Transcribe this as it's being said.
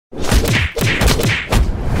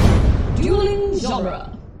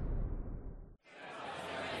genre.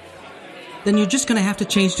 Then you're just going to have to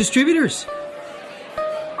change distributors.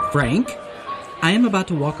 Frank, I am about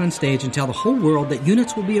to walk on stage and tell the whole world that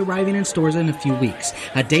units will be arriving in stores in a few weeks,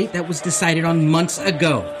 a date that was decided on months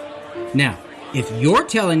ago. Now, if you're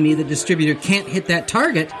telling me the distributor can't hit that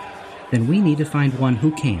target, then we need to find one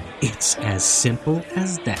who can. It's as simple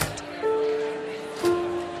as that.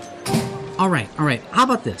 All right. How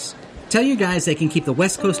about this? Tell you guys they can keep the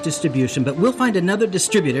West Coast distribution, but we'll find another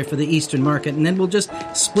distributor for the Eastern market, and then we'll just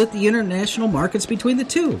split the international markets between the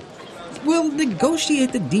two. We'll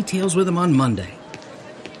negotiate the details with them on Monday.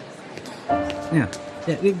 Yeah,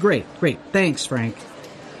 great. Thanks, Frank.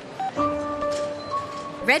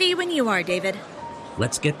 Ready when you are, David.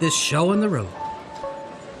 Let's get this show on the road.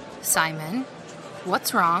 Simon,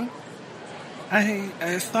 what's wrong? I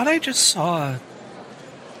thought I just saw...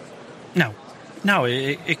 No,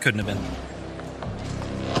 it couldn't have been.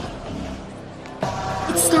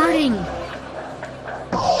 It's starting.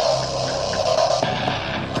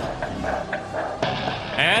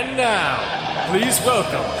 And now, please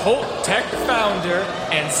welcome Holt Tech founder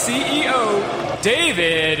and CEO,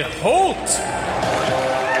 David Holt.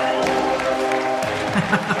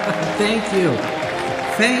 Thank you.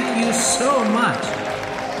 Thank you so much.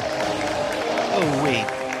 Oh, wait.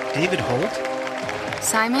 David Holt?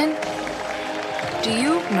 Simon, do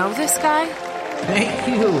you know this guy? Thank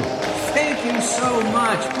you so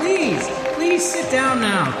much. Please sit down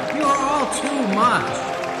now. You are all too much.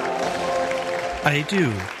 I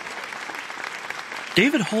do.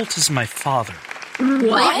 David Holt is my father.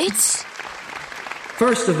 What?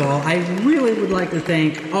 First of all, I really would like to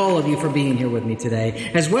thank all of you for being here with me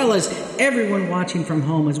today, as well as everyone watching from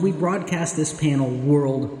home as we broadcast this panel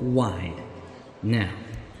worldwide. Now,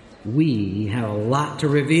 we have a lot to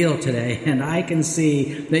reveal today, and I can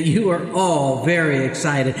see that you are all very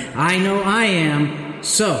excited. I know I am.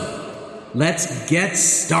 So, let's get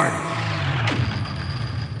started.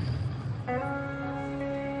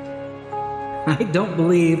 I don't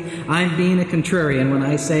believe I'm being a contrarian when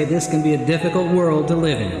I say this can be a difficult world to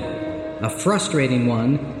live in. A frustrating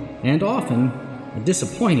one, and often a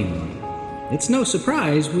disappointing one. It's no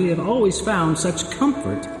surprise we have always found such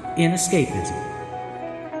comfort in escapism.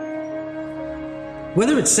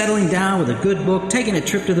 Whether it's settling down with a good book, taking a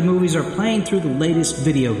trip to the movies, or playing through the latest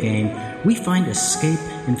video game, we find escape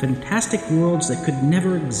in fantastic worlds that could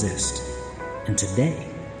never exist. And today,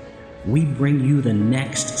 we bring you the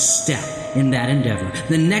next step in that endeavor,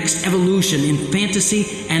 the next evolution in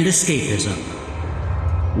fantasy and escapism.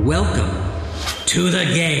 Welcome to The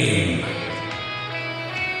Game.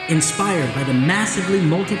 Inspired by the massively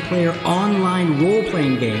multiplayer online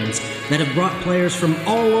role-playing games that have brought players from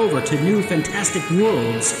all over to new fantastic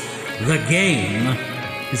worlds, The Game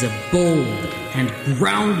is a bold and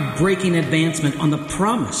groundbreaking advancement on the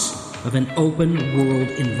promise of an open-world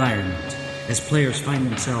environment, as players find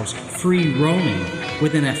themselves free roaming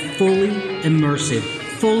within a fully immersive,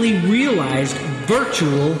 fully realized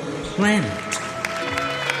virtual planet.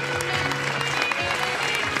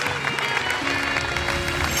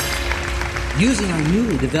 Using our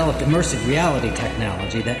newly developed immersive reality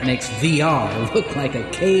technology that makes VR look like a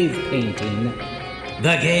cave painting,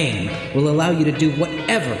 The Game will allow you to do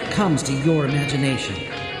whatever comes to your imagination.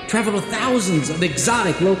 Travel to thousands of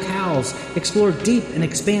exotic locales, explore deep and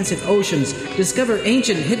expansive oceans, discover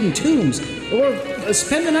ancient hidden tombs, or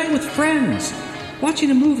spend the night with friends,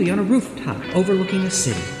 watching a movie on a rooftop overlooking a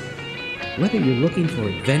city. Whether you're looking for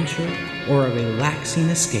adventure or a relaxing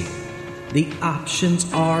escape, the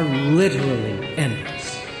options are literally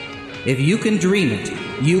endless. If you can dream it,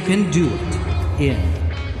 you can do it in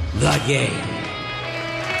The Game.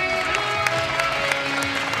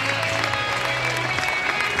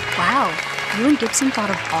 Wow, you and Gibson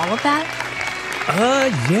thought of all of that?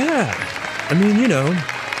 Yeah. I mean, you know,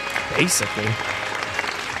 basically.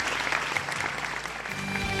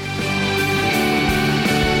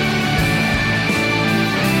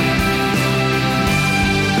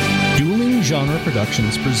 Dueling Genre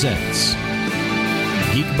Productions presents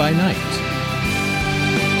Geek by Night,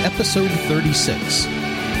 Episode 36,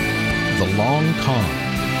 The Long Con.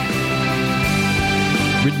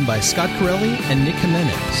 Written by Scott Corelli and Nick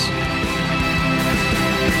Jimenez.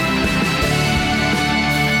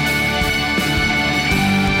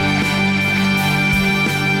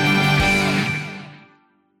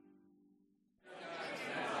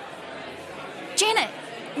 Janet,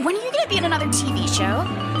 when are you going to be in another TV show?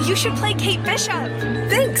 You should play Kate Bishop.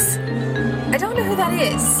 Thanks. I don't know who that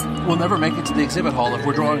is. We'll never make it to the exhibit hall if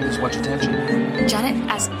we're drawing this much attention.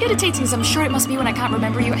 Janet, as irritating as I'm sure it must be when I can't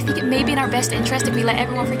remember you, I think it may be in our best interest if we let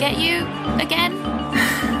everyone forget you again.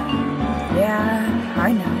 Yeah,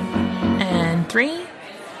 I know. And 3,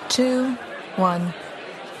 2, 1.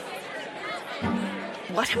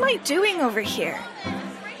 What am I doing over here?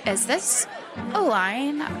 Is this a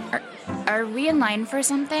line? Are we in line for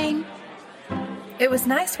something? It was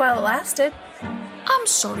nice while it lasted. I'm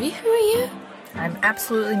sorry, who are you? I'm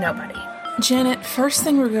absolutely nobody. Janet, first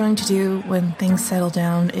thing we're going to do when things settle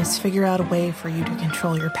down is figure out a way for you to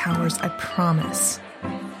control your powers, I promise.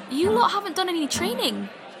 You lot haven't done any training.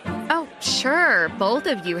 Oh, sure. Both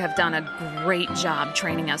of you have done a great job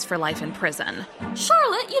training us for life in prison.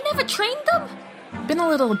 Charlotte, you never trained them? Been a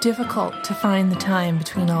little difficult to find the time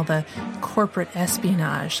between all the corporate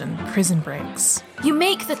espionage and prison breaks. You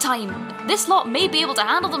make the time. This lot may be able to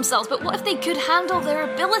handle themselves, but what if they could handle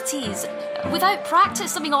their abilities? Without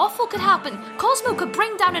practice, something awful could happen. Cosmo could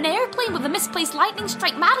bring down an airplane with a misplaced lightning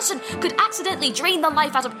strike. Madison could accidentally drain the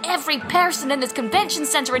life out of every person in this convention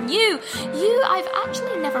center. And you I've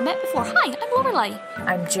actually never met before. Hi, I'm Lorelei.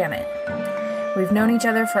 I'm Janet. We've known each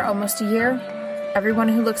other for almost a year. Everyone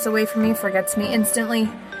who looks away from me forgets me instantly.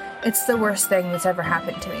 It's the worst thing that's ever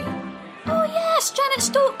happened to me. Oh yes, Janet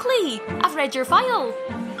Stokely. I've read your file.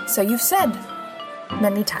 So you've said.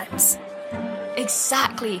 Many times.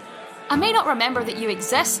 Exactly. I may not remember that you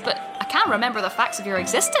exist, but I can remember the facts of your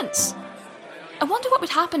existence. I wonder what would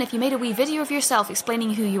happen if you made a wee video of yourself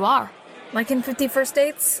explaining who you are. Like in 50 First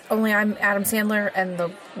Dates, only I'm Adam Sandler and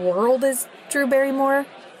the world is Drew Barrymore.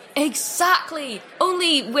 Exactly!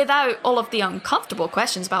 Only without all of the uncomfortable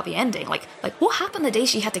questions about the ending. Like what happened the day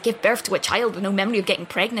she had to give birth to a child with no memory of getting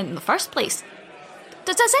pregnant in the first place?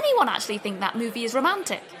 Does anyone actually think that movie is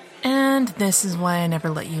romantic? And this is why I never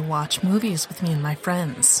let you watch movies with me and my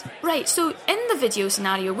friends. Right, so in the video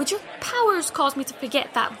scenario, would your powers cause me to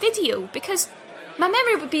forget that video? Because my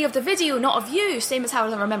memory would be of the video, not of you, same as how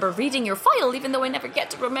I remember reading your file, even though I never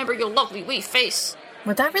get to remember your lovely wee face.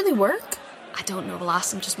 Would that really work? I don't know,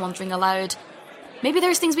 lass, I'm just wondering aloud. Maybe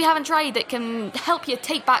there's things we haven't tried that can help you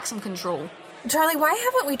take back some control. Charlie, why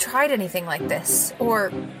haven't we tried anything like this?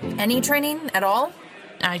 Or any training at all?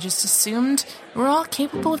 I just assumed we're all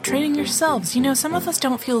capable of training yourselves. You know, some of us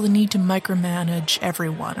don't feel the need to micromanage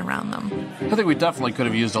everyone around them. I think we definitely could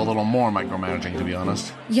have used a little more micromanaging, to be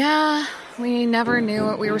honest. Yeah, we never knew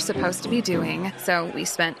what we were supposed to be doing, so we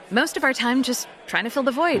spent most of our time just trying to fill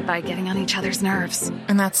the void by getting on each other's nerves.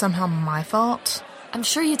 And that's somehow my fault? I'm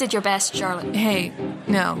sure you did your best, Charlotte. Hey,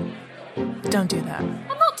 no. Don't do that. I'm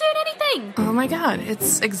not doing anything! Oh my god,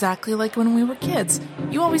 it's exactly like when we were kids.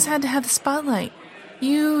 You always had to have the spotlight.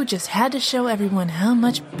 You just had to show everyone how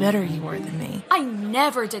much better you were than me. I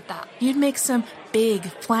never did that. You'd make some big,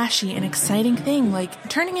 flashy, and exciting thing like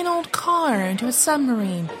turning an old car into a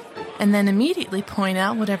submarine, and then immediately point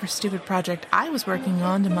out whatever stupid project I was working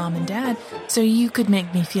on to Mom and Dad so you could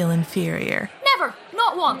make me feel inferior. Never.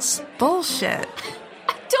 Not once. Bullshit.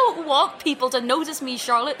 I don't want people to notice me,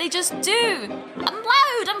 Charlotte. They just do. I'm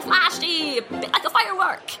loud, I'm flashy, a bit like a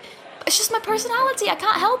firework. It's just my personality. I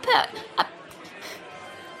can't help it.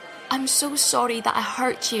 I'm so sorry that I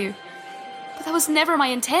hurt you. But that was never my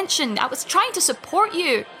intention. I was trying to support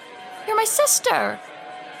you. You're my sister.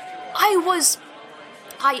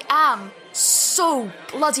 I am so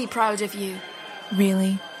bloody proud of you.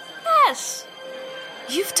 Really? Yes.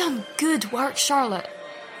 You've done good work, Charlotte.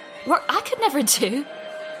 Work I could never do.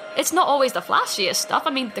 It's not always the flashiest stuff.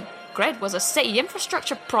 I mean, the Grid was a city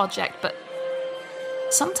infrastructure project, but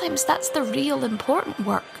sometimes that's the real important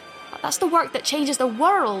work. That's the work that changes the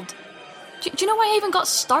world. Do you know why I even got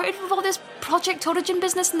started with all this Project Origin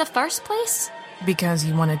business in the first place? Because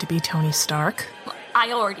you wanted to be Tony Stark? Well,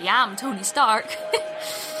 I already am Tony Stark.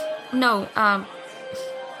 No, I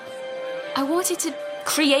wanted to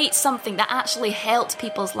create something that actually helped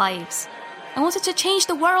people's lives. I wanted to change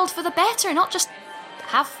the world for the better, not just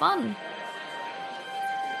have fun.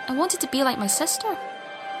 I wanted to be like my sister.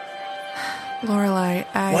 Lorelei,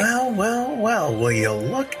 Well, will you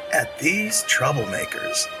look at these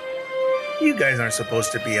troublemakers? You guys aren't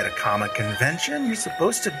supposed to be at a comic convention. You're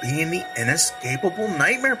supposed to be in the inescapable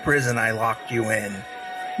nightmare prison I locked you in.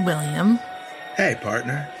 William. Hey,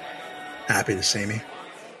 partner. Happy to see me.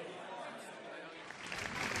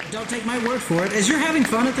 Don't take my word for it. As you're having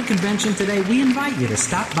fun at the convention today, we invite you to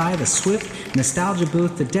stop by the Swift Nostalgia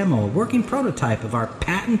booth to demo a working prototype of our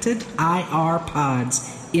patented IR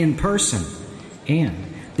pods in person and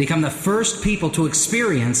become the first people to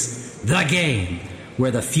experience the game,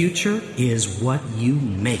 where the future is what you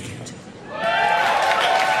make it.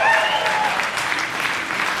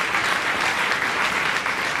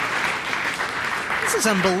 This is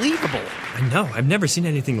unbelievable. I know, I've never seen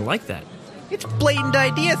anything like that. It's blatant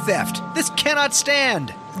idea theft. This cannot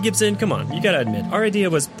stand. Gibson, come on. You gotta admit, our idea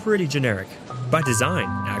was pretty generic. By design,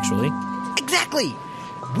 actually. Exactly.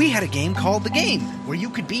 We had a game called The Game, where you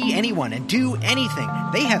could be anyone and do anything.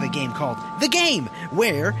 They have a game called The Game,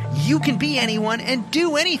 where you can be anyone and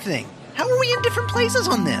do anything. How are we in different places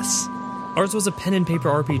on this? Ours was a pen and paper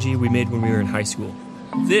RPG we made when we were in high school.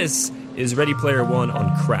 This is Ready Player One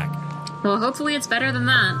on crack. Well, hopefully it's better than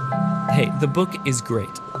that. Hey, the book is great.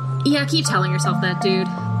 Yeah, keep telling yourself that, dude.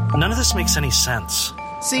 None of this makes any sense.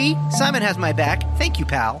 See? Simon has my back. Thank you,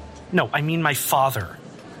 pal. No, I mean my father.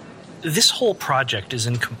 This whole project is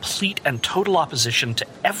in complete and total opposition to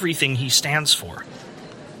everything he stands for.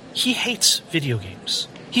 He hates video games.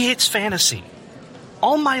 He hates fantasy.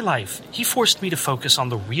 All my life, he forced me to focus on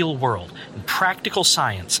the real world and practical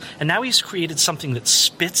science, and now he's created something that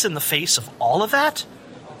spits in the face of all of that?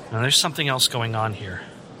 Now, there's something else going on here.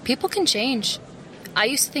 People can change. I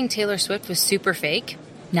used to think Taylor Swift was super fake.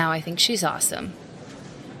 Now I think she's awesome.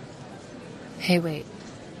 Hey, wait.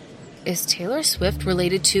 Is Taylor Swift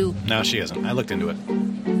related to... No, she isn't. I looked into it.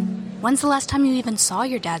 When's the last time you even saw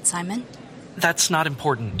your dad, Simon? That's not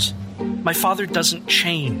important. My father doesn't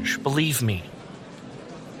change, believe me.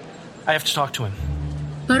 I have to talk to him.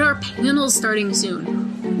 But our panel's starting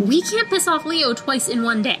soon. We can't piss off Leo twice in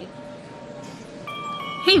one day.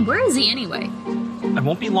 Hey, where is he anyway? I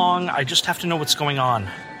won't be long. I just have to know what's going on.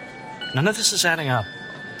 None of this is adding up.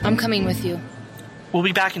 I'm coming with you. We'll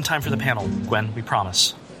be back in time for the panel, Gwen. We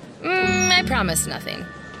promise. I promise nothing.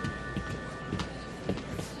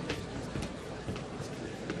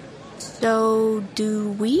 So,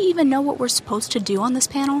 do we even know what we're supposed to do on this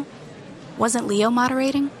panel? Wasn't Leo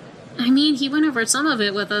moderating? I mean, he went over some of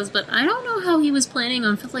it with us, but I don't know how he was planning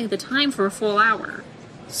on filling the time for a full hour.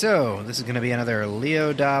 So, this is going to be another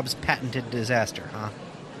Leo Dobbs patented disaster, huh?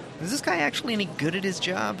 Is this guy actually any good at his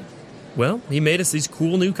job? Well, he made us these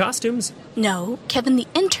cool new costumes. No, Kevin the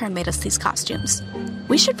intern made us these costumes.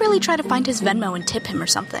 We should really try to find his Venmo and tip him or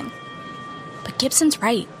something. But Gibson's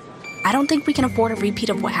right. I don't think we can afford a repeat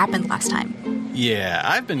of what happened last time. Yeah,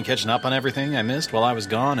 I've been catching up on everything I missed while I was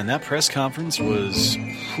gone, and that press conference was...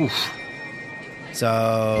 Whew.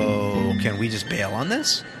 So, can we just bail on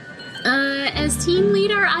this? As team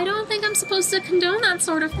leader, I don't think I'm supposed to condone that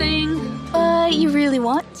sort of thing. But you really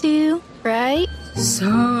want to, right?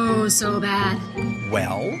 So bad.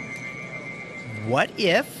 Well, what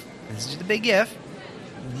if, this is the big if,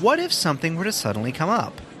 what if something were to suddenly come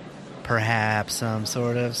up? Perhaps some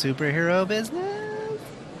sort of superhero business?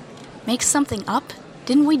 Make something up?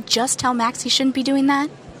 Didn't we just tell Max he shouldn't be doing that?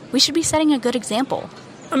 We should be setting a good example.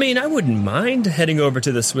 I mean, I wouldn't mind heading over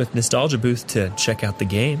to the Swift Nostalgia booth to check out the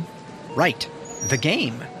game. Right. The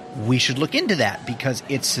game. We should look into that because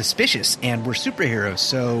it's suspicious and we're superheroes,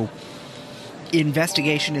 so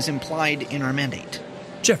investigation is implied in our mandate.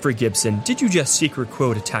 Jeffrey Gibson, did you just secret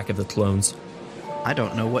quote Attack of the Clones? I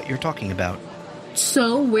don't know what you're talking about.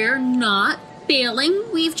 So we're not failing.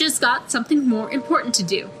 We've just got something more important to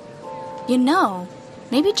do. You know,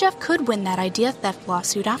 maybe Jeff could win that idea theft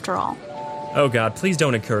lawsuit after all. Oh God, please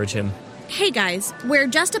don't encourage him. Hey guys, we're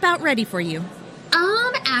just about ready for you.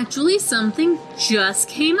 Actually something just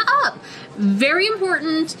came up. Very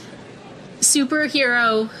important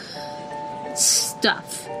superhero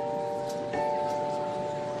stuff.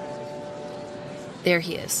 There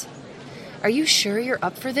he is. Are you sure you're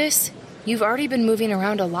up for this? You've already been moving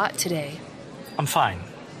around a lot today. I'm fine.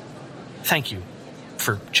 Thank you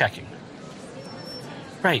for checking.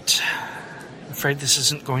 Right. Afraid this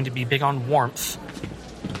isn't going to be big on warmth.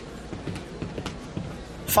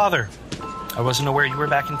 Father, I wasn't aware you were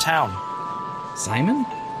back in town. Simon?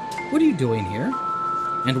 What are you doing here?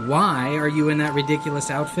 And why are you in that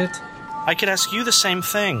ridiculous outfit? I could ask you the same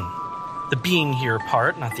thing. The being here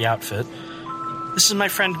part, not the outfit. This is my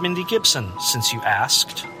friend Mindy Gibson, since you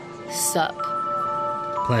asked. Sup?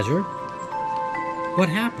 Pleasure. What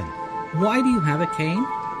happened? Why do you have a cane?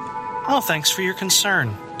 Oh, thanks for your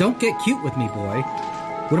concern. Don't get cute with me, boy.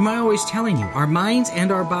 What am I always telling you? Our minds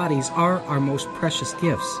and our bodies are our most precious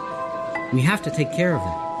gifts. We have to take care of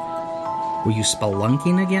them. Were you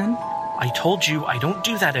spelunking again? I told you I don't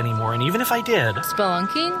do that anymore, and even if I did...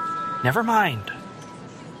 Spelunking? Never mind.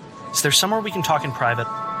 Is there somewhere we can talk in private?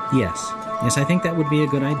 Yes, I think that would be a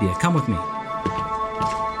good idea. Come with me.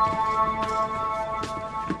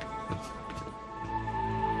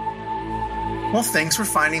 Well, thanks for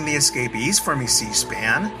finding the escapees for me,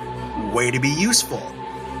 C-SPAN. Way to be useful.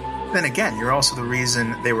 Then again, you're also the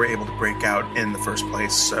reason they were able to break out in the first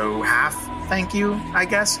place, so half thank you, I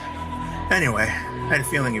guess? Anyway, I had a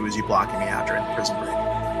feeling it was you blocking me out during the prison break.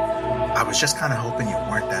 I was just kind of hoping you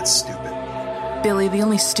weren't that stupid. Billy, the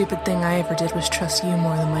only stupid thing I ever did was trust you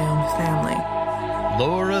more than my own family.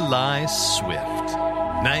 Lorelei Swift.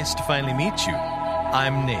 Nice to finally meet you.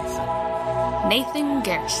 I'm Nathan. Nathan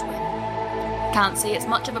Gershwin. Can't say it's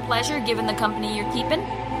much of a pleasure given the company you're keeping.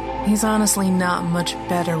 He's honestly not much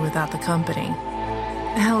better without the company.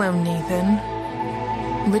 Hello, Nathan.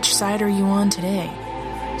 Which side are you on today?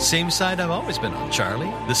 Same side I've always been on,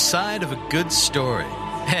 Charlie. The side of a good story.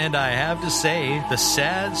 And I have to say, the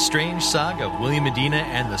sad, strange saga of William Medina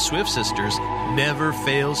and the Swift sisters never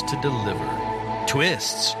fails to deliver.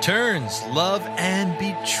 Twists, turns, love, and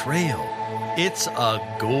betrayal. It's a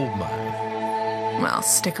goldmine. Well,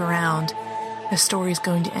 stick around. The story's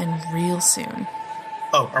going to end real soon.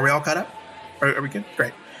 Oh, are we all caught up? Are we good?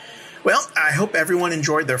 Great. Well, I hope everyone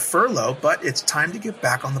enjoyed their furlough, but it's time to get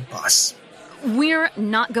back on the bus. We're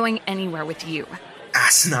not going anywhere with you.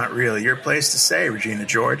 That's not really your place to say, Regina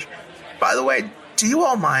George. By the way, do you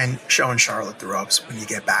all mind showing Charlotte the ropes when you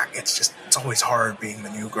get back? It's always hard being the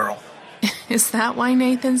new girl. Is that why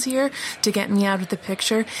Nathan's here? To get me out of the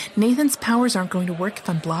picture? Nathan's powers aren't going to work if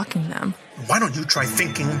I'm blocking them. Why don't you try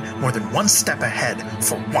thinking more than one step ahead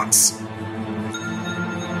for once?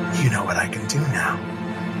 You know what I can do now.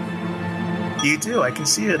 You do. I can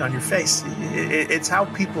see it on your face. It's how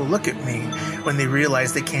people look at me when they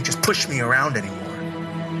realize they can't just push me around anymore.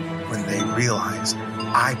 When they realize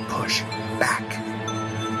I push back.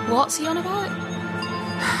 What's he on about?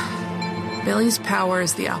 Billy's power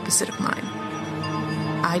is the opposite of mine.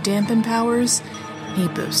 I dampen powers, he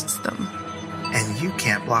boosts them. And you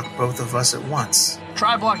can't block both of us at once.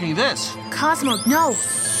 Try blocking this. Cosmo, no!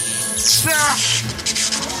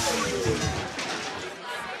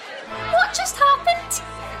 What just happened?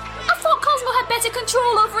 I thought Cosmo had better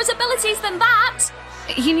control over his abilities than that.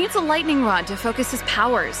 He needs a lightning rod to focus his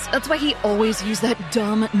powers. That's why he always used that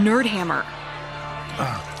dumb nerd hammer.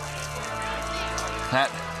 That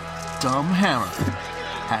dumb hammer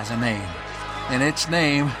has a name, and its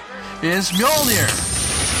name is Mjolnir.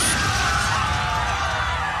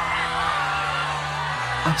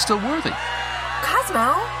 I'm still worthy.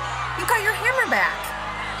 Cosmo, you got your hammer back.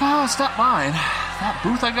 Oh, it's not mine. That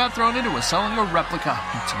booth I got thrown into was selling a replica.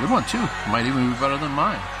 It's a good one, too. Might even be better than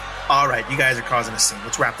mine. All right, you guys are causing a scene.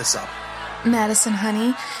 Let's wrap this up. Madison,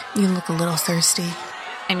 honey, you look a little thirsty.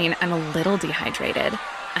 I mean, I'm a little dehydrated.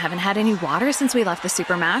 I haven't had any water since we left the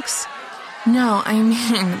Supermax. No, I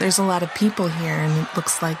mean, there's a lot of people here, and it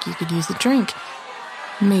looks like you could use a drink.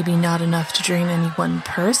 Maybe not enough to drain any one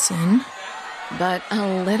person. But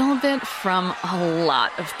a little bit from a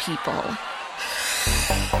lot of people.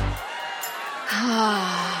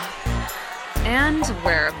 And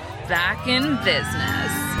we're back in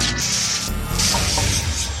business.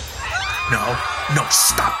 No,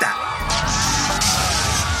 stop that!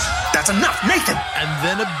 That's enough, Nathan! And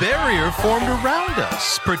then a barrier formed around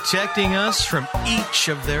us, protecting us from each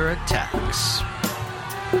of their attacks.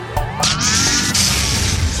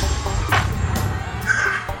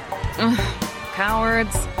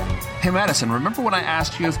 Cowards. Hey, Madison, remember when I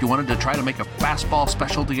asked you if you wanted to try to make a fastball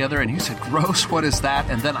special together, and you said, gross, what is that?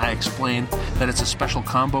 And then I explained that it's a special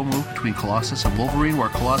combo move between Colossus and Wolverine, where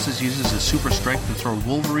Colossus uses his super strength to throw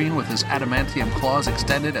Wolverine with his adamantium claws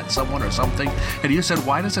extended at someone or something. And you said,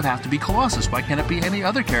 why does it have to be Colossus? Why can't it be any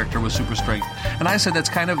other character with super strength? And I said that's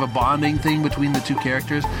kind of a bonding thing between the two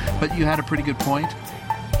characters, but you had a pretty good point.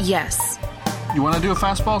 Yes. You want to do a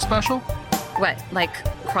fastball special? What, like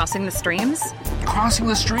crossing the streams? Crossing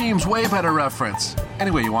the streams, way better reference.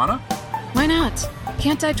 Anyway, you wanna? Why not?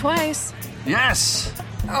 Can't die twice. Yes!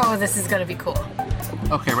 Oh, this is gonna be cool.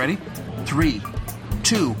 Okay, ready? 3,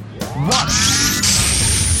 2, 1.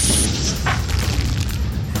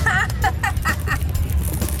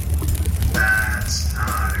 That's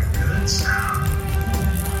not a good sound.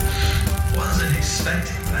 Wasn't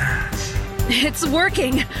expecting that. It's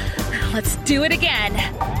working. Let's do it again.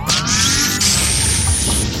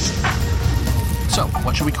 So,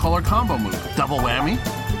 what should we call our combo move? Double whammy?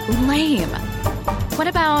 Lame. What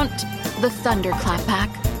about the Thunder Clapback?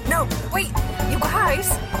 No, wait, you guys.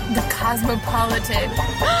 The Cosmopolitan.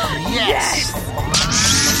 Yes!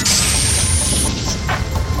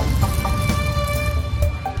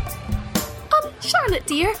 Charlotte,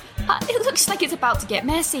 dear, it looks like it's about to get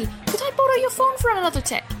messy. Could I borrow your phone for another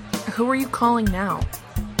tick? Who are you calling now?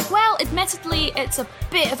 Well, admittedly, it's a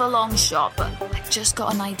bit of a long shot, but I just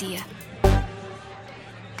got an idea.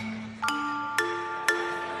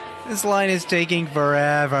 This line is taking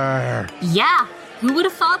forever. Yeah, who would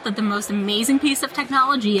have thought that the most amazing piece of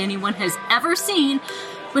technology anyone has ever seen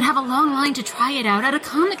would have a long line to try it out at a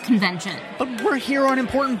comic convention? But we're here on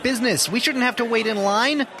important business. We shouldn't have to wait in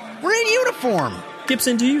line. We're in uniform.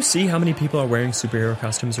 Gibson, do you see how many people are wearing superhero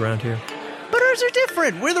costumes around here? But ours are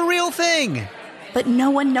different. We're the real thing. But no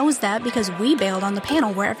one knows that because we bailed on the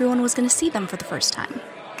panel where everyone was going to see them for the first time.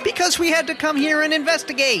 Because we had to come here and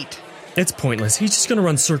investigate. It's pointless. He's just going to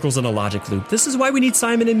run circles in a logic loop. This is why we need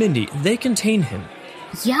Simon and Mindy. They contain him.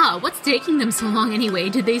 Yeah, what's taking them so long anyway?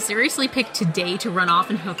 Did they seriously pick today to run off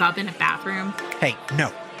and hook up in a bathroom? Hey,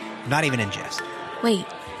 no. Not even in jest. Wait,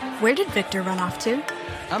 where did Victor run off to?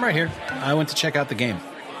 I'm right here. I went to check out the game.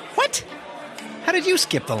 What? How did you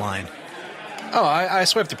skip the line? Oh, I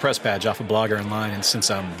swiped the press badge off a blogger in line, and since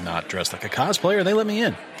I'm not dressed like a cosplayer, they let me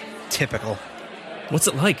in. Typical. What's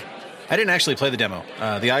it like? I didn't actually play the demo.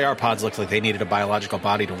 The IR pods looked like they needed a biological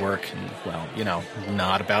body to work, and, well,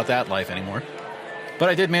 not about that life anymore. But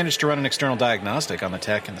I did manage to run an external diagnostic on the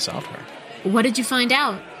tech and the software. What did you find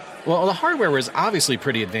out? Well, the hardware was obviously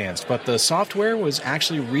pretty advanced, but the software was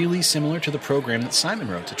actually really similar to the program that Simon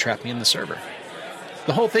wrote to trap me in the server.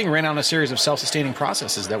 The whole thing ran on a series of self-sustaining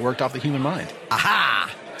processes that worked off the human mind.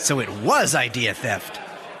 Aha! So it was idea theft.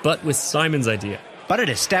 But with Simon's idea. But it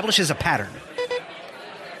establishes a pattern.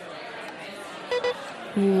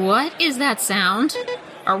 What is that sound?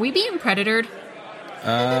 Are we being predatored?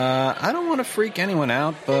 I don't want to freak anyone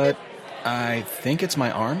out, but I think it's my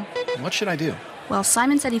arm. What should I do? Well,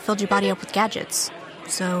 Simon said he filled your body up with gadgets.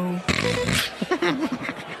 So...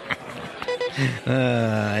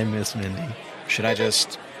 I miss Mindy. Should I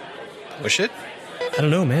just push it? I don't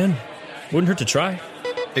know, man. Wouldn't hurt to try.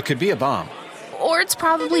 It could be a bomb. Or it's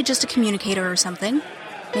probably just a communicator or something.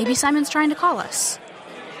 Maybe Simon's trying to call us.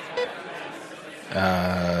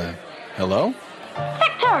 Hello?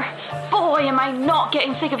 Victor! Boy, am I not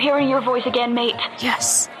getting sick of hearing your voice again, mate.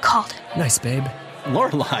 Yes, called it. Nice, babe.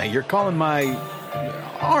 Lorelei, you're calling my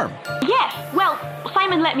arm. Yes, well,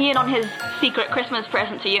 Simon let me in on his secret Christmas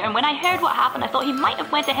present to you, and when I heard what happened, I thought he might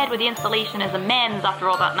have went ahead with the installation as amends after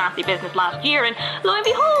all that nasty business last year, and lo and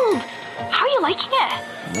behold, how are you liking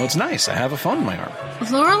it? Well, it's nice. I have a phone in my arm.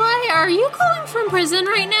 Lorelei, are you calling from prison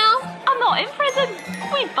right now? I'm not in prison.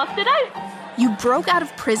 We busted out. You broke out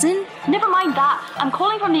of prison? Never mind that. I'm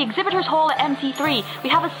calling from the exhibitors hall at MC3. We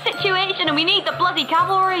have a situation and we need the bloody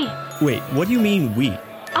cavalry. Wait, what do you mean we?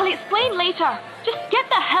 I'll explain later. Just get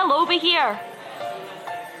the hell over here.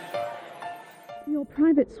 Your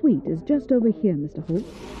private suite is just over here, Mr. Holt.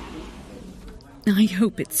 I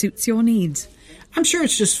hope it suits your needs. I'm sure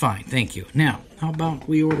it's just fine, thank you. Now, how about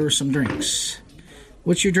we order some drinks?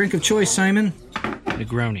 What's your drink of choice, Simon?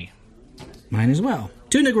 Negroni. Mine as well.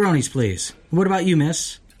 2 Negronis, please. What about you,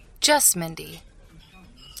 miss? Just Mindy.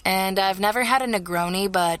 And I've never had a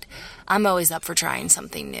Negroni, but I'm always up for trying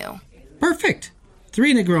something new. Perfect.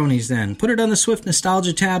 3 Negronis, then. Put it on the Swift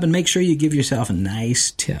Nostalgia tab and make sure you give yourself a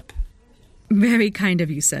nice tip. Very kind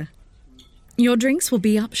of you, sir. Your drinks will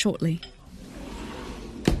be up shortly.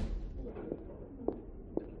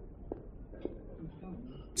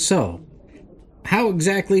 So, how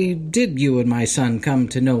exactly did you and my son come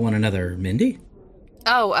to know one another, Mindy?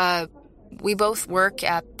 Oh, we both work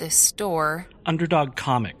at this store. Underdog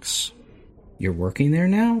Comics. You're working there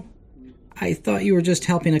now? I thought you were just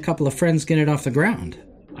helping a couple of friends get it off the ground.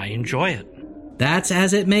 I enjoy it. That's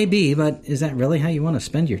as it may be, but is that really how you want to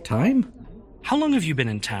spend your time? How long have you been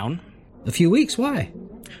in town? A few weeks. Why?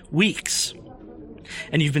 Weeks.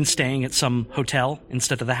 And you've been staying at some hotel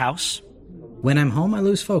instead of the house? When I'm home, I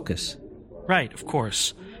lose focus. Right, of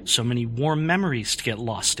course. So many warm memories to get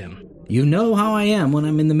lost in. You know how I am when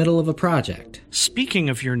I'm in the middle of a project. Speaking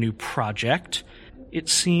of your new project, it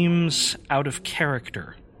seems out of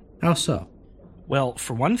character. How so? Well,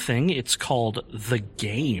 for one thing, it's called The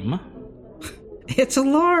Game. It's a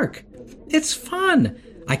lark. It's fun.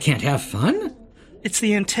 I can't have fun? It's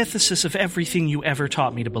the antithesis of everything you ever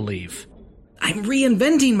taught me to believe. I'm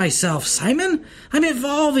reinventing myself, Simon. I'm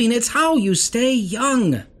evolving. It's how you stay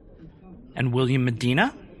young. And William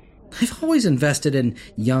Medina? I've always invested in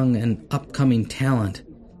young and upcoming talent.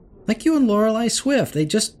 Like you and Lorelei Swift, they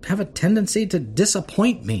just have a tendency to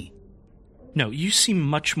disappoint me. No, you seem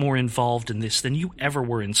much more involved in this than you ever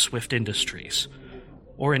were in Swift Industries.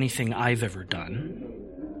 Or anything I've ever done.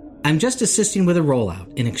 I'm just assisting with a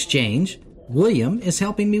rollout. In exchange, William is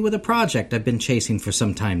helping me with a project I've been chasing for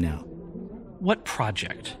some time now. What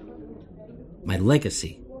project? My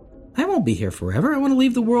legacy. I won't be here forever. I want to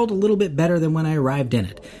leave the world a little bit better than when I arrived in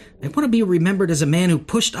it. I want to be remembered as a man who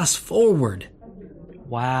pushed us forward.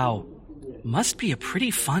 Wow. Must be a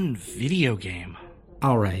pretty fun video game.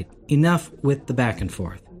 All right, enough with the back and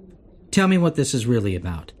forth. Tell me what this is really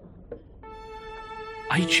about.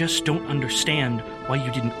 I just don't understand why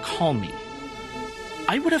you didn't call me.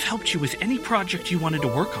 I would have helped you with any project you wanted to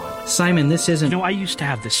work on. Simon, this isn't... You know, I used to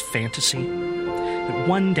have this fantasy that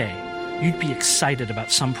one day you'd be excited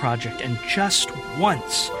about some project and just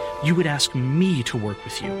once you would ask me to work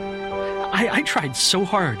with you. I tried so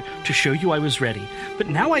hard to show you I was ready, but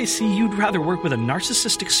now I see you'd rather work with a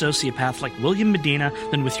narcissistic sociopath like William Medina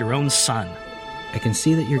than with your own son. I can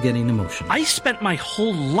see that you're getting emotional. I spent my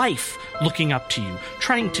whole life looking up to you,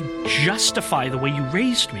 trying to justify the way you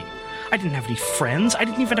raised me. I didn't have any friends. I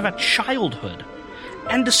didn't even have a childhood.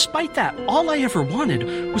 And despite that, all I ever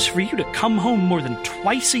wanted was for you to come home more than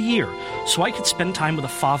twice a year so I could spend time with a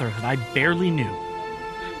father that I barely knew.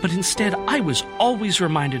 But instead, I was always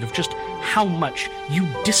reminded of just how much you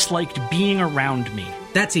disliked being around me.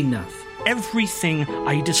 That's enough. Everything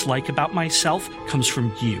I dislike about myself comes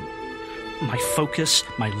from you. My focus,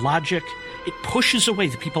 my logic, it pushes away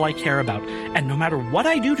the people I care about, and no matter what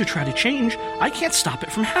I do to try to change, I can't stop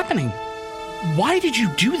it from happening. Why did you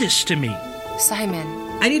do this to me? Simon.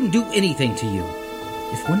 I didn't do anything to you.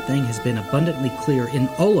 If one thing has been abundantly clear in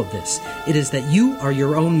all of this, it is that you are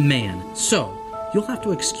your own man. So, you'll have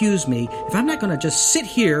to excuse me if I'm not going to just sit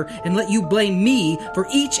here and let you blame me for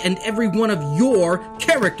each and every one of your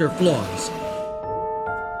character flaws.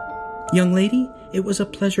 Young lady, it was a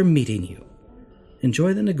pleasure meeting you.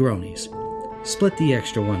 Enjoy the Negronis. Split the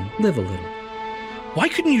extra one. Live a little. Why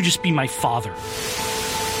couldn't you just be my father?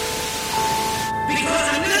 Because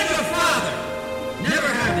I'm not your father! Never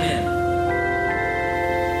have been!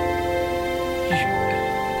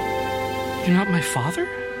 You're not my father?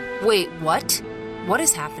 Wait, what? What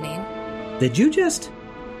is happening? Did you just...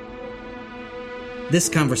 This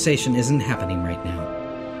conversation isn't happening right now.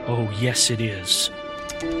 Oh, yes it is.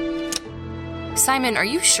 Simon, are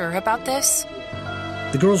you sure about this?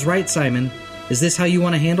 The girl's right, Simon. Is this how you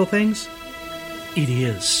want to handle things? It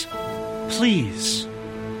is. Please.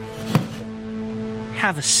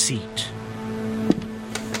 Have a seat.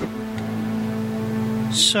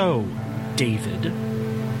 So, David,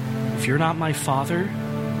 if you're not my father,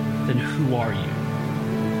 then who are you?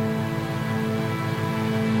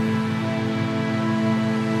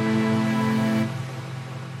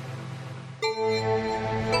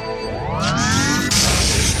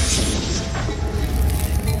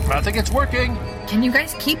 I think it's working. Can you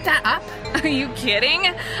guys keep that up? Are you kidding?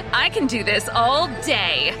 I can do this all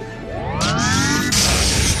day.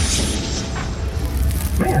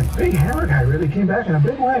 Man, Big Hammer Guy really came back in a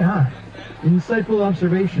big way, huh? Insightful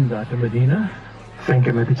observation, Dr. Medina. Think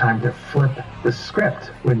it might be time to flip the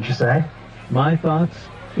script, wouldn't you say? My thoughts,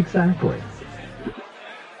 exactly.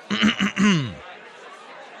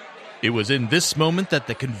 It was in this moment that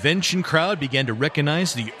the convention crowd began to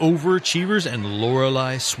recognize the overachievers and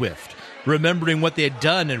Lorelei Swift, remembering what they had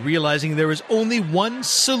done and realizing there was only one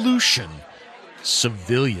solution: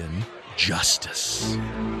 civilian justice.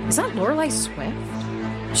 Is that Lorelei Swift?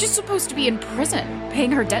 She's supposed to be in prison,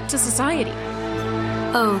 paying her debt to society.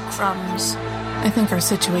 Oh, crumbs. I think our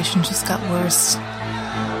situation just got worse.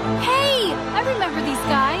 Hey, I remember these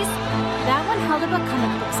guys. That one held up a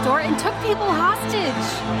comic book store and took people hostage.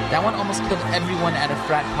 That one almost killed everyone at a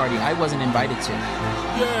frat party I wasn't invited to.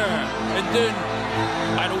 Yeah, and then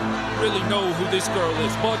I don't really know who this girl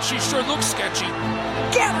is, but she sure looks sketchy.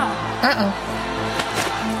 Get her! Uh-oh.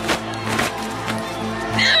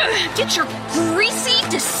 Get your greasy,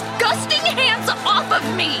 disgusting hands off of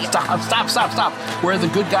me! Stop. We're the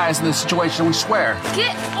good guys in this situation, we swear.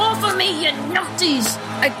 Get off of me, you nutties!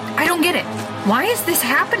 I don't get it. Why is this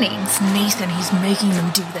happening? It's Nathan. He's making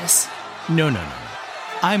them do this. No.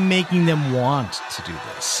 I'm making them want to do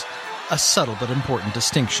this. A subtle but important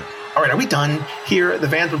distinction. All right, are we done here? The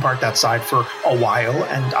van's been parked outside for a while,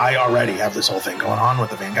 and I already have this whole thing going on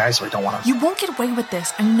with the van guy, so I don't want to... You won't get away with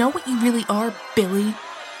this. I know what you really are, Billy.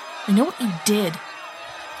 I know what you did.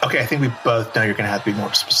 Okay, I think we both know you're going to have to be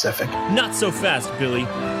more specific. Not so fast, Billy.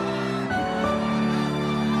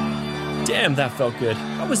 Damn, that felt good.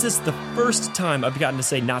 How was this the first time I've gotten to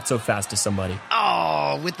say not so fast to somebody?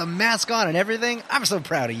 Oh, with the mask on and everything? I'm so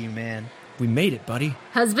proud of you, man. We made it, buddy.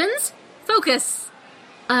 Husbands, focus.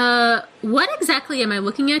 What exactly am I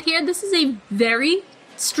looking at here? This is a very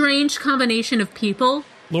strange combination of people.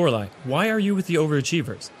 Lorelei, why are you with the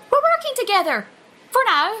overachievers? We're working together. For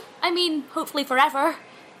now. I mean, hopefully forever.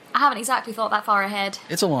 I haven't exactly thought that far ahead.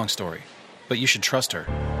 It's a long story, but you should trust her.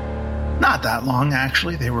 Not that long,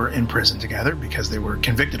 actually. They were in prison together because they were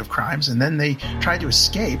convicted of crimes, and then they tried to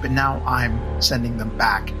escape, and now I'm sending them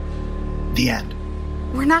back. The end.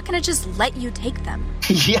 We're not going to just let you take them.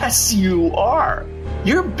 Yes, you are.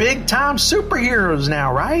 You're big-time superheroes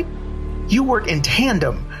now, right? You work in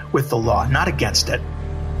tandem with the law, not against it.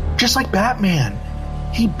 Just like Batman.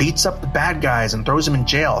 He beats up the bad guys and throws them in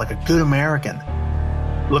jail like a good American.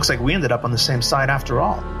 Looks like we ended up on the same side after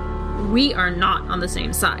all. We are not on the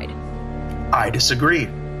same side. I disagree.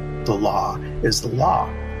 The law is the law.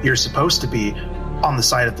 You're supposed to be on the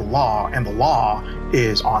side of the law, and the law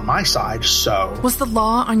is on my side, so... Was the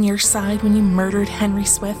law on your side when you murdered Henry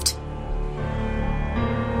Swift?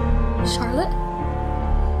 Charlotte?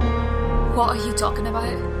 What are you talking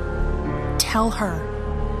about? Tell her.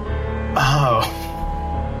 Oh,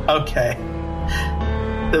 okay.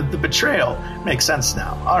 The betrayal makes sense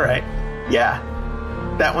now. All right. Yeah,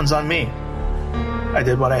 that one's on me. I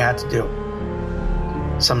did what I had to do.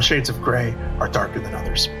 Some shades of gray are darker than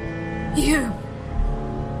others.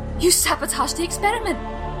 You sabotaged the experiment.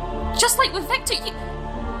 Just like with Victor,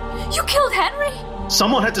 you killed Henry.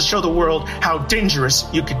 Someone had to show the world how dangerous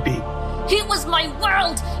you could be. He was my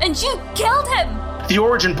world, and you killed him. The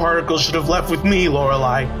origin particles should have left with me,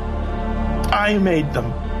 Lorelei. I made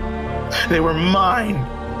them. They were mine.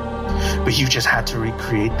 But you just had to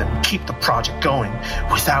recreate them, keep the project going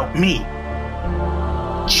without me.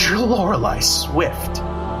 You're Lorelei Swift.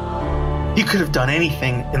 You could have done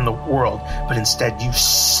anything in the world, but instead you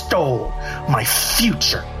stole my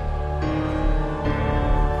future.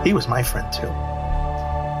 He was my friend too.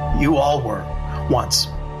 You all were, once.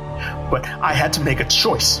 But I had to make a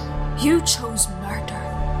choice. You chose murder.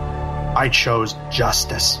 I chose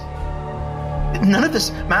justice. None of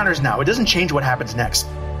this matters now. It doesn't change what happens next.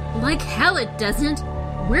 Like hell it doesn't.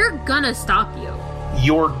 We're gonna stop you.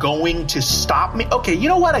 You're going to stop me? Okay, you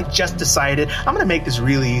know what? I just decided I'm going to make this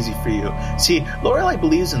really easy for you. See, Lorelei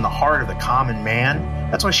believes in the heart of the common man.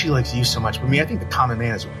 That's why she likes you so much. But me, I think the common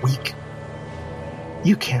man is weak.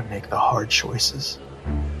 You can't make the hard choices.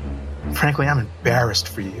 Frankly, I'm embarrassed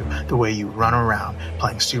for you, the way you run around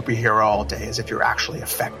playing superhero all day as if you're actually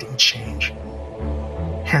affecting change.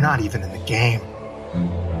 You're not even in the game.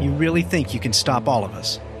 You really think you can stop all of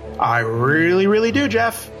us? I really, really do,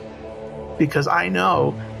 Jeff. Because I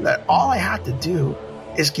know that all I had to do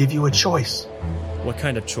is give you a choice. What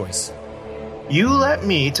kind of choice? You let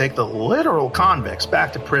me take the literal convicts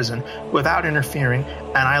back to prison without interfering,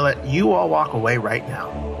 and I let you all walk away right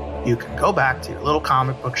now. You can go back to your little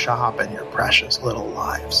comic book shop and your precious little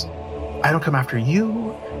lives. I don't come after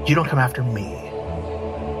you. You don't come after me.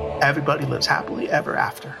 Everybody lives happily ever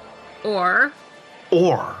after. Or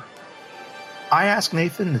I asked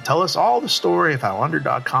Nathan to tell us all the story of how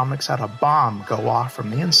Underdog Comics had a bomb go off from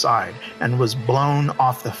the inside and was blown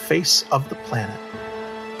off the face of the planet.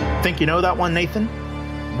 Think you know that one, Nathan?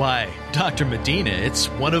 Why, Dr. Medina, it's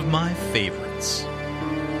one of my favorites.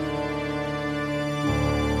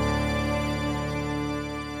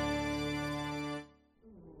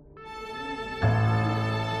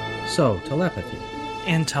 So, telepathy.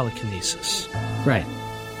 And telekinesis. Right.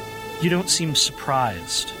 You don't seem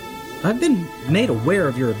surprised. I've been made aware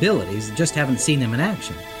of your abilities, just haven't seen them in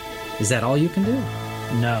action. Is that all you can do?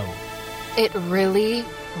 No. It really,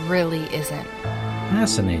 really isn't.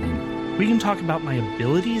 Fascinating. We can talk about my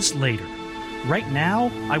abilities later. Right now,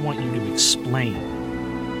 I want you to explain.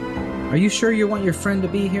 Are you sure you want your friend to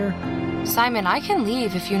be here? Simon, I can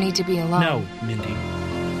leave if you need to be alone. No, Mindy.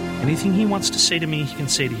 Anything he wants to say to me, he can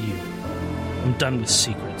say to you. I'm done with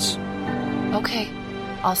secrets. Okay,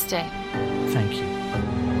 I'll stay. Thank you.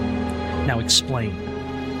 Now explain.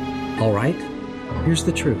 All right. Here's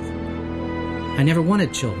the truth. I never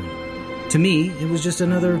wanted children. To me, it was just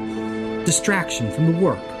another distraction from the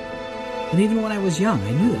work. And even when I was young,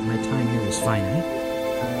 I knew that my time here was finite.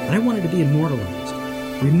 But I wanted to be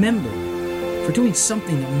immortalized, remembered for doing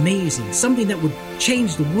something amazing, something that would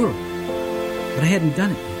change the world. But I hadn't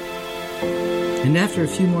done it yet. And after a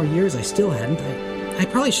few more years, I still hadn't. I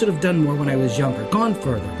probably should have done more when I was younger, gone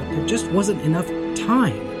further, but there just wasn't enough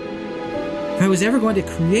time. If I was ever going to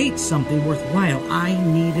create something worthwhile, I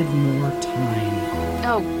needed more time.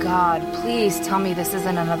 Oh, God, please tell me this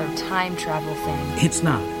isn't another time travel thing. It's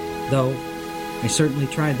not, though I certainly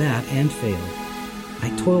tried that and failed. I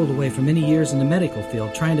toiled away for many years in the medical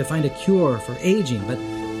field trying to find a cure for aging, but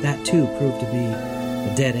that too proved to be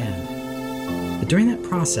a dead end. But during that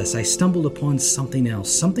process, I stumbled upon something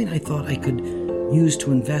else, something I thought I could use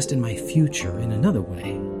to invest in my future in another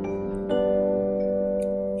way.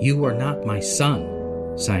 You are not my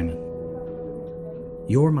son, Simon.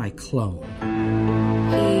 You're my clone.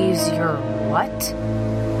 He's your what?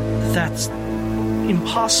 That's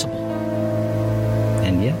impossible.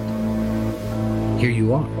 And yet, here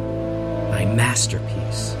you are, my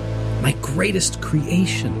masterpiece, my greatest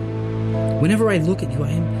creation. Whenever I look at you, I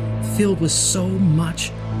am filled with so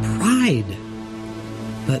much pride,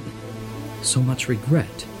 but so much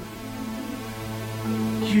regret.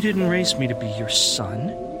 You didn't raise me to be your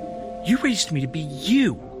son. You raised me to be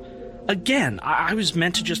you. Again, I was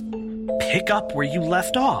meant to just pick up where you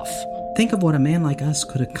left off. Think of what a man like us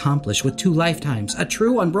could accomplish with 2 lifetimes, a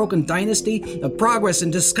true unbroken dynasty of progress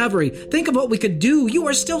and discovery. Think of what we could do. You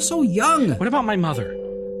are still so young. What about my mother?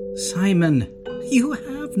 Simon, you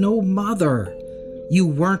have no mother. You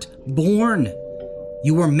weren't born.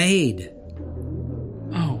 You were made.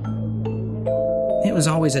 Oh. It was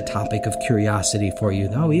always a topic of curiosity for you,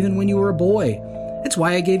 though, even when you were a boy. That's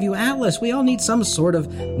why I gave you Atlas. We all need some sort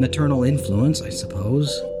of maternal influence, I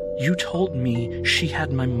suppose. You told me she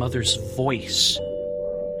had my mother's voice.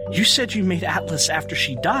 You said you made Atlas after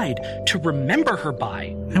she died to remember her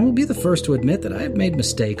by. I will be the first to admit that I have made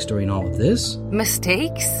mistakes during all of this.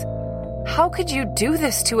 Mistakes? How could you do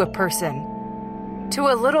this to a person?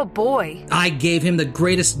 To a little boy? I gave him the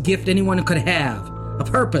greatest gift anyone could have. A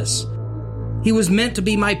purpose. He was meant to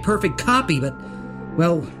be my perfect copy, but,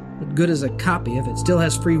 well, what good is a copy if it still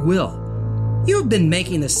has free will? You've been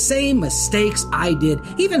making the same mistakes I did,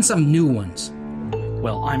 even some new ones.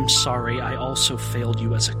 Well, I'm sorry I also failed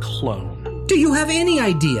you as a clone. Do you have any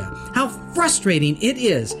idea how frustrating it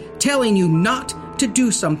is telling you not to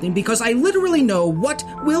do something because I literally know what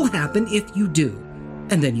will happen if you do,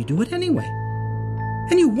 and then you do it anyway?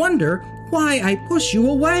 And you wonder why I push you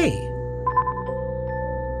away.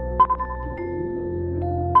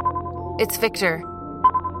 It's Victor.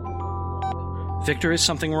 Victor, is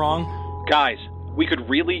something wrong? Guys, we could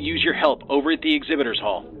really use your help over at the exhibitors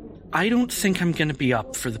hall. I don't think I'm going to be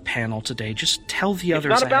up for the panel today. Just tell the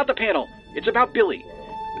others. It's not about the panel. It's about Billy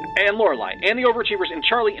and Lorelai and the Overachievers and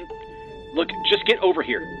Charlie and... Look, just get over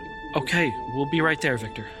here. Okay, we'll be right there,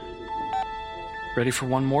 Victor. Ready for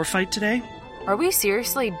one more fight today? Are we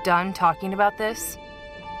seriously done talking about this?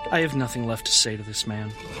 I have nothing left to say to this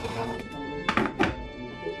man.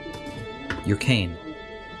 You're Kane.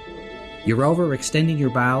 You're overextending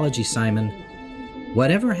your biology, Simon.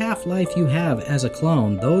 Whatever half-life you have as a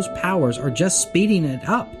clone, those powers are just speeding it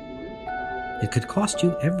up. It could cost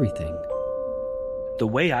you everything. The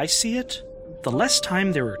way I see it, the less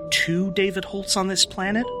time there are 2 David Holtz on this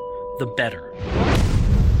planet, the better.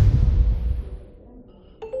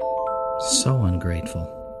 So ungrateful.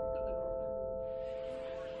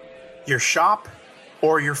 Your shop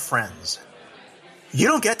or your friends. You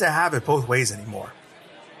don't get to have it both ways anymore.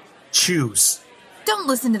 Choose. Don't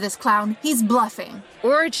listen to this clown. He's bluffing.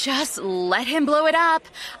 Or just let him blow it up.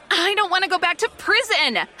 I don't want to go back to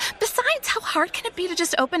prison. Besides, how hard can it be to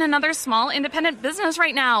just open another small independent business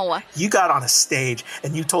right now? You got on a stage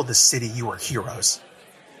and you told the city you were heroes.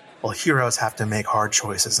 Well, heroes have to make hard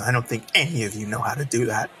choices, and I don't think any of you know how to do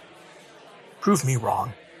that. Prove me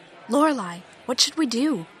wrong. Lorelai, what should we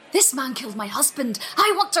do? This man killed my husband.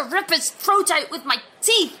 I want to rip his throat out with my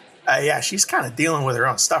teeth. Yeah, she's kind of dealing with her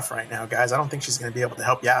own stuff right now, guys. I don't think she's going to be able to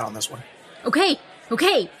help you out on this one. Okay.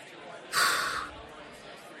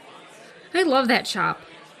 I love that shop.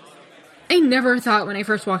 I never thought when I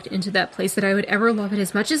first walked into that place that I would ever love it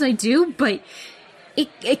as much as I do, but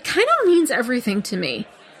it kind of means everything to me.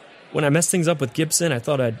 When I messed things up with Gibson, I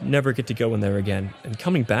thought I'd never get to go in there again. And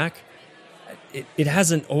coming back, it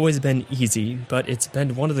hasn't always been easy, but it's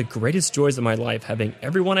been one of the greatest joys of my life, having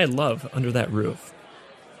everyone I love under that roof.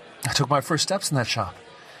 I took my first steps in that shop.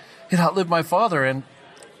 It outlived my father, and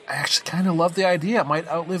I actually kind of love the idea it might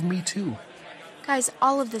outlive me, too. Guys,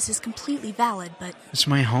 all of this is completely valid, but... It's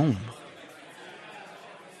my home.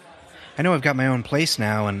 I know I've got my own place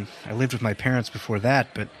now, and I lived with my parents before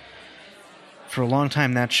that, but for a long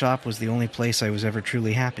time that shop was the only place I was ever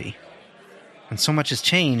truly happy. And so much has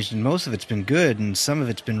changed, and most of it's been good, and some of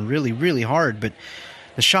it's been really, really hard, but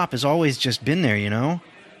the shop has always just been there, you know?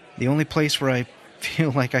 The only place where I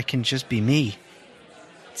feel like I can just be me.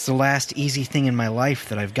 It's the last easy thing in my life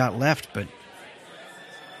that I've got left, but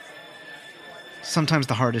sometimes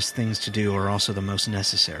the hardest things to do are also the most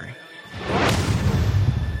necessary.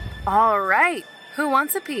 All right. Who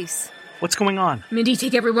wants a piece? What's going on? Mindy,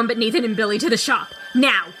 take everyone but Nathan and Billy to the shop.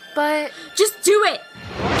 Now. But... just do it!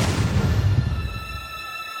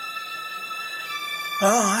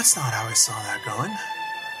 Oh, that's not how I saw that going.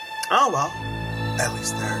 Oh, well. At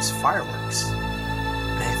least there's fireworks.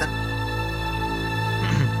 Nathan?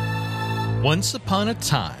 Once upon a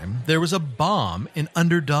time, there was a bomb in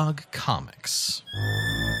Underdog Comics.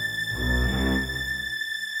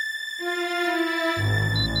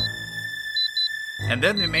 And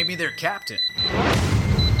then they made me their captain.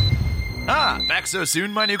 Ah, back so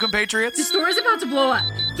soon, my new compatriots? The store is about to blow up.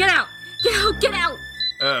 Get out! Get out! Get out!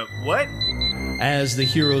 What? As the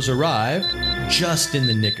heroes arrived, just in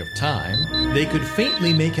the nick of time, they could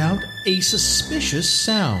faintly make out a suspicious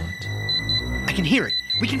sound. I can hear it.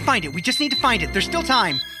 We can find it. We just need to find it. There's still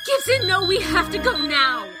time. Gibson, no, we have to go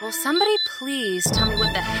now. Will somebody please tell me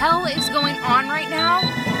what the hell is going on right now?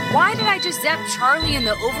 Why did I just zap Charlie and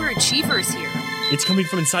the overachievers here? It's coming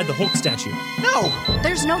from inside the Hulk statue. No!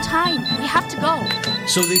 There's no time. We have to go.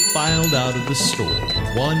 So they filed out of the store,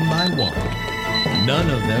 one by one, none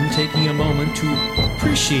of them taking a moment to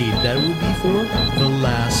appreciate that it would be for the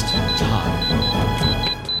last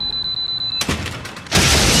time.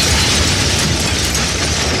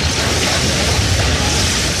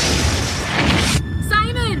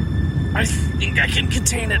 Simon! I think I can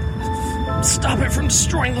contain it. Stop it from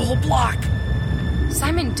destroying the whole block.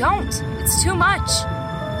 Simon, don't. It's too much.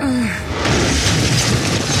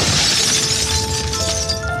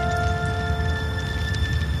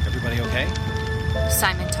 Everybody okay?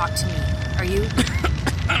 Simon, talk to me. Are you?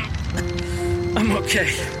 I'm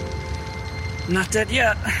okay. Not dead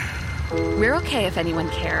yet. We're okay if anyone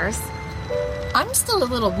cares. I'm still a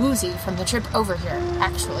little woozy from the trip over here,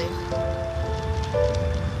 actually.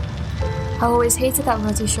 I always hated that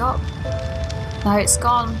ruddy shop. Now it's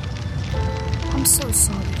gone. I'm so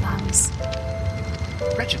sorry, guys.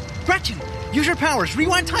 Gretchen! Use your powers.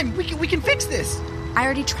 Rewind time. We can fix this. I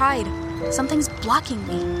already tried. Something's blocking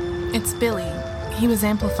me. It's Billy. He was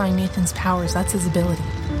amplifying Nathan's powers. That's his ability.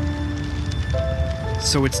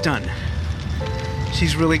 So it's done.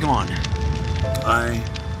 She's really gone. I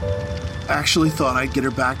actually thought I'd get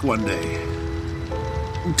her back one day.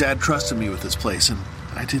 Dad trusted me with this place, and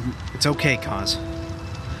I didn't. It's okay, Kaz.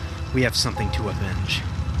 We have something to avenge.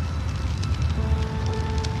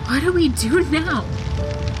 What do we do now?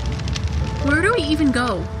 Where do we even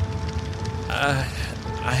go? I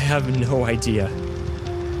have no idea.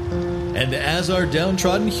 And as our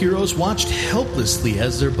downtrodden heroes watched helplessly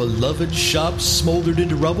as their beloved shop smoldered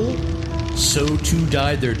into rubble, so too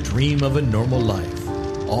died their dream of a normal life,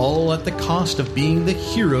 all at the cost of being the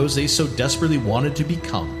heroes they so desperately wanted to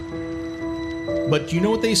become. But you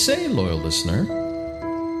know what they say, loyal listener?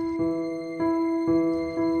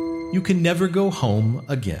 You can never go home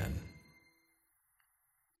again.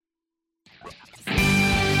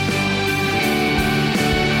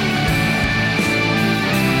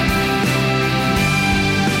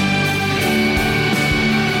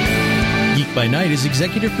 Geek by Night is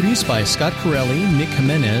executive produced by Scott Corelli, Nick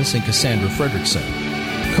Jimenez, and Cassandra Fredrickson.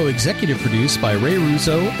 Co-executive produced by Ray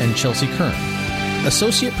Russo and Chelsea Kern.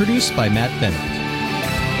 Associate produced by Matt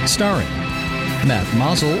Bennett. Starring Matt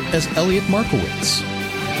Mazel as Elliot Markowitz,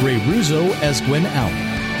 Ray Russo as Gwen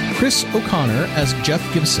Allen, Chris O'Connor as Jeff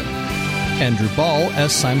Gibson, Andrew Ball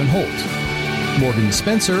as Simon Holt, Morgan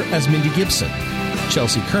Spencer as Mindy Gibson,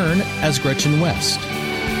 Chelsea Kern as Gretchen West,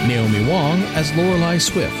 Naomi Wong as Lorelei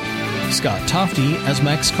Swift, Scott Tofty as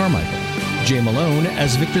Max Carmichael, Jay Malone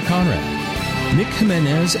as Victor Conrad, Nick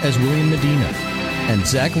Jimenez as William Medina, and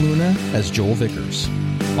Zach Luna as Joel Vickers.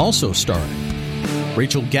 Also starring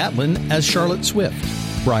Rachel Gatlin as Charlotte Swift,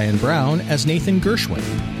 Brian Brown as Nathan Gershwin,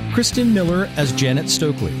 Kristen Miller as Janet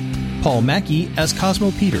Stokely, Paul Mackey as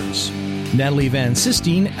Cosmo Peters, Natalie Van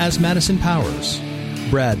Sistine as Madison Powers,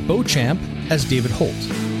 Brad Beauchamp as David Holt,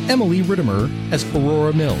 Emily Rittimer as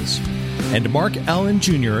Aurora Mills, and Mark Allen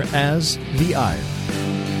Jr. as The Ire.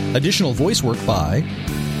 Additional voice work by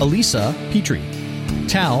Elisa Petrie,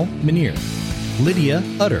 Tal Minear, Lydia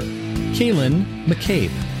Utter, Kaylin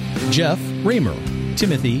McCabe, Jeff Raymer,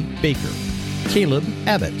 Timothy Baker, Caleb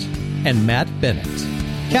Abbott, and Matt Bennett.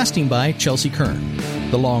 Casting by Chelsea Kern.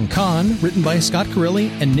 The Long Con, written by Scott Corelli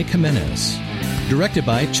and Nick Jimenez. Directed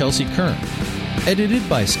by Chelsea Kern. Edited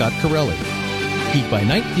by Scott Corelli. Geek by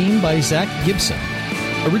Night theme by Zach Gibson.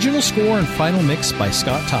 Original score and final mix by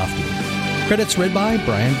Scott Tofty. Credits read by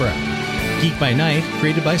Brian Brown. Geek by Night,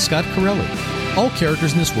 created by Scott Corelli. All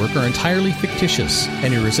characters in this work are entirely fictitious.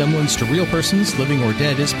 Any resemblance to real persons, living or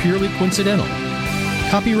dead, is purely coincidental.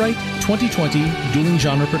 Copyright 2020 Dueling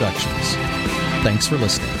Genre Productions. Thanks for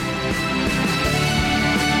listening.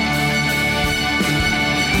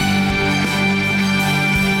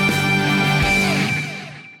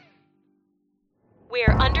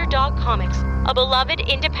 We're Underdog Comics. A beloved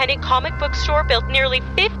independent comic book store built nearly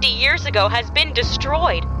 50 years ago has been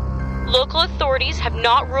destroyed. Local authorities have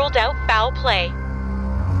not ruled out foul play.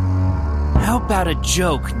 How about a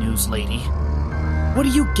joke, news lady? What do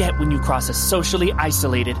you get when you cross a socially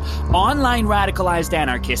isolated, online radicalized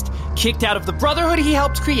anarchist kicked out of the brotherhood he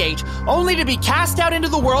helped create, only to be cast out into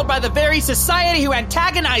the world by the very society who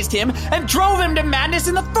antagonized him and drove him to madness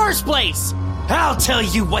in the first place? I'll tell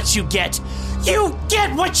you what you get. You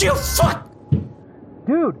get what you fuck...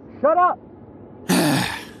 Dude, shut up!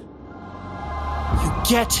 You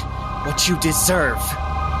get what you deserve.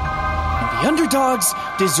 And the underdogs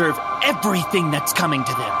deserve everything that's coming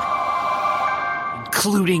to them,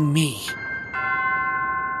 including me.